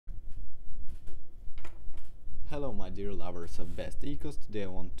Hello my dear lovers of best ecos. Today I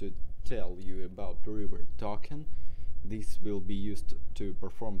want to tell you about Triwer token. This will be used to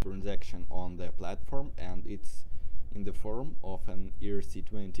perform transaction on the platform, and it's in the form of an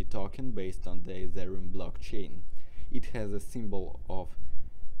ERC20 token based on the Ethereum blockchain. It has a symbol of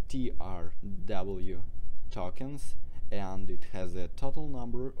TRW tokens, and it has a total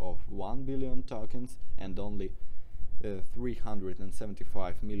number of 1 billion tokens, and only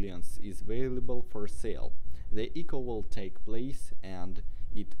 375 millions is available for sale. The eco will take place and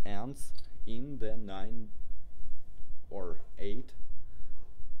it ends in the 9 or 8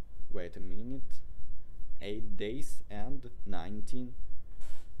 days and 19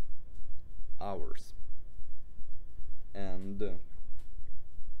 hours. And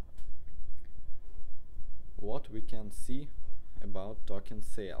what we can see about token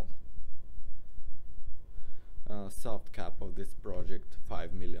sale. Soft cap of this project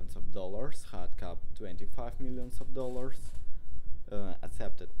 $5 million, hard cap $25 million,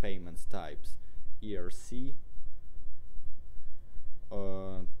 accepted payments types ERC,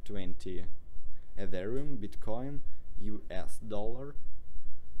 20 Ethereum, Bitcoin, US dollar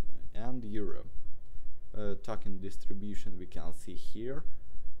and Euro. Token distribution we can see here,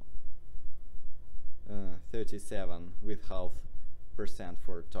 37.5%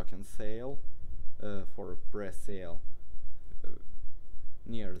 for token sale, for pre-sale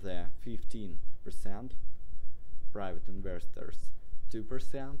near the 15%, private investors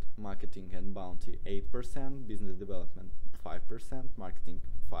 2%, marketing and bounty 8%, business development 5%, marketing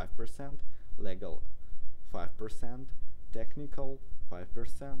 5%, legal 5%, technical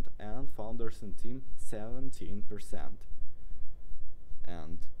 5%, and founders and team 17%.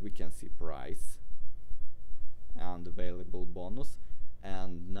 And we can see price and available bonus.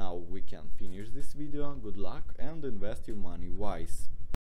 And now we can finish this video. Good luck and invest your money wise.